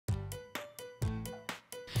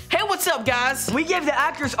what's up, guys? We gave the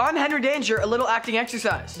actors on Henry Danger a little acting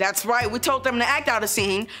exercise. That's right, we told them to act out a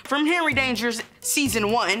scene from Henry Danger's Season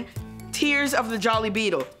 1, Tears of the Jolly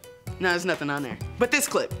Beetle. No, there's nothing on there. But this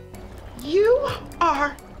clip. You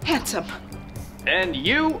are handsome. And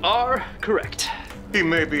you are correct. He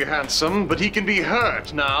may be handsome, but he can be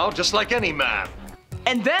hurt now, just like any man.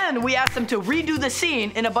 And then we asked them to redo the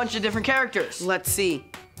scene in a bunch of different characters. Let's see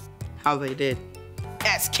how they did.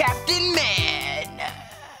 As Captain Man,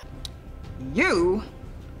 you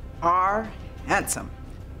are handsome.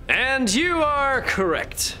 And you are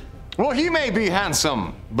correct. Well, he may be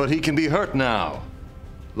handsome, but he can be hurt now,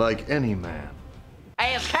 like any man.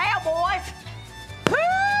 As Cowboys,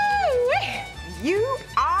 You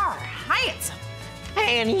are handsome.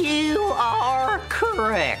 And you are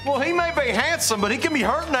correct. Well, he may be handsome, but he can be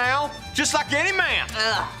hurt now, just like any man.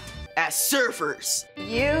 As surfers,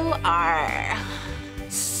 You are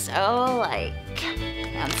so, like,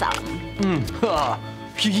 handsome.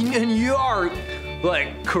 And you are,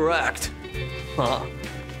 like, correct. Huh.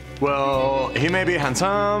 Well, he may be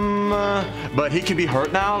handsome, but he can be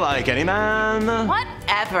hurt now, like any man.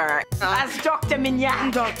 Whatever. as Dr.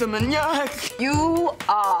 Mignac. Dr. Mignac. You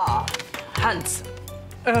are handsome.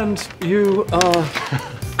 And you are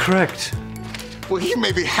correct. Well, he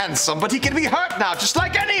may be handsome, but he can be hurt now, just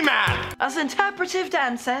like any man. As interpretive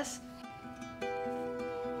dancers.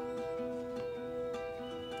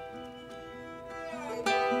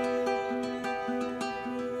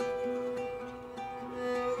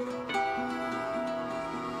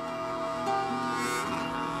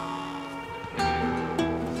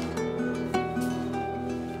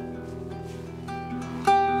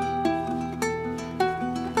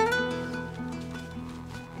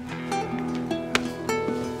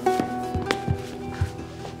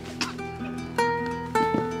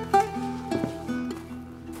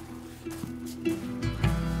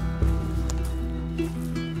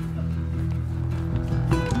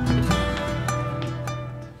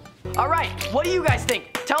 All right, what do you guys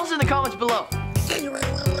think? Tell us in the comments below.